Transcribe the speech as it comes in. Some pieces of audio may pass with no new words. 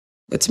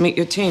Let's meet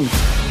your team.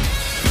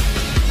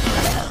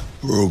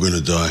 We're all gonna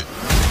die.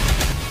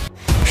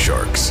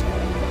 Sharks.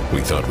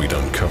 We thought we'd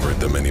uncovered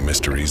the many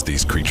mysteries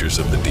these creatures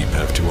of the deep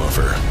have to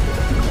offer.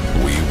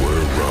 We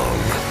were wrong.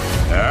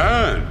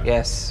 And?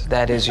 Yes,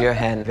 that is your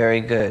hand. Very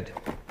good.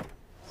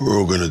 We're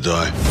all gonna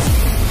die.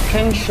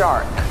 King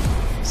Shark.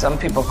 Some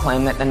people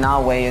claim that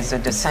Nanawe is a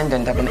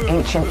descendant of an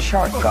ancient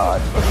shark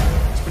god.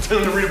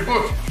 Pretending to read a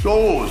book.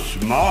 So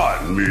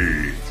smart,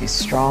 me. He's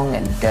strong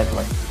and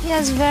deadly. He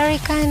has very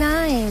kind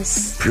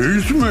eyes.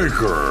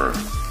 Peacemaker.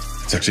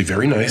 It's actually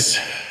very nice.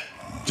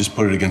 Just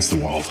put it against the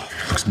wall.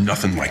 Looks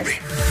nothing like me.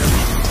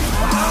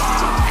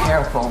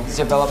 Careful. He's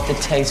developed a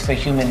taste for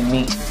human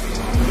meat.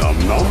 Nom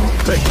nom.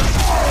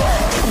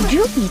 Did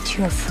you eat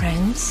your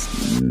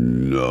friends?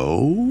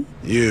 No.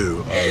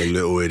 You are a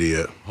little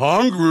idiot.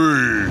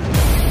 Hungry.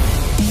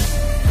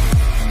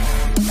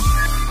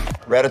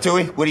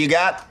 Ratatouille, what do you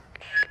got?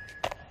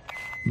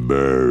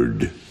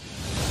 Bird.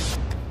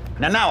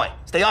 Nanawe,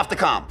 stay off the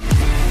comm.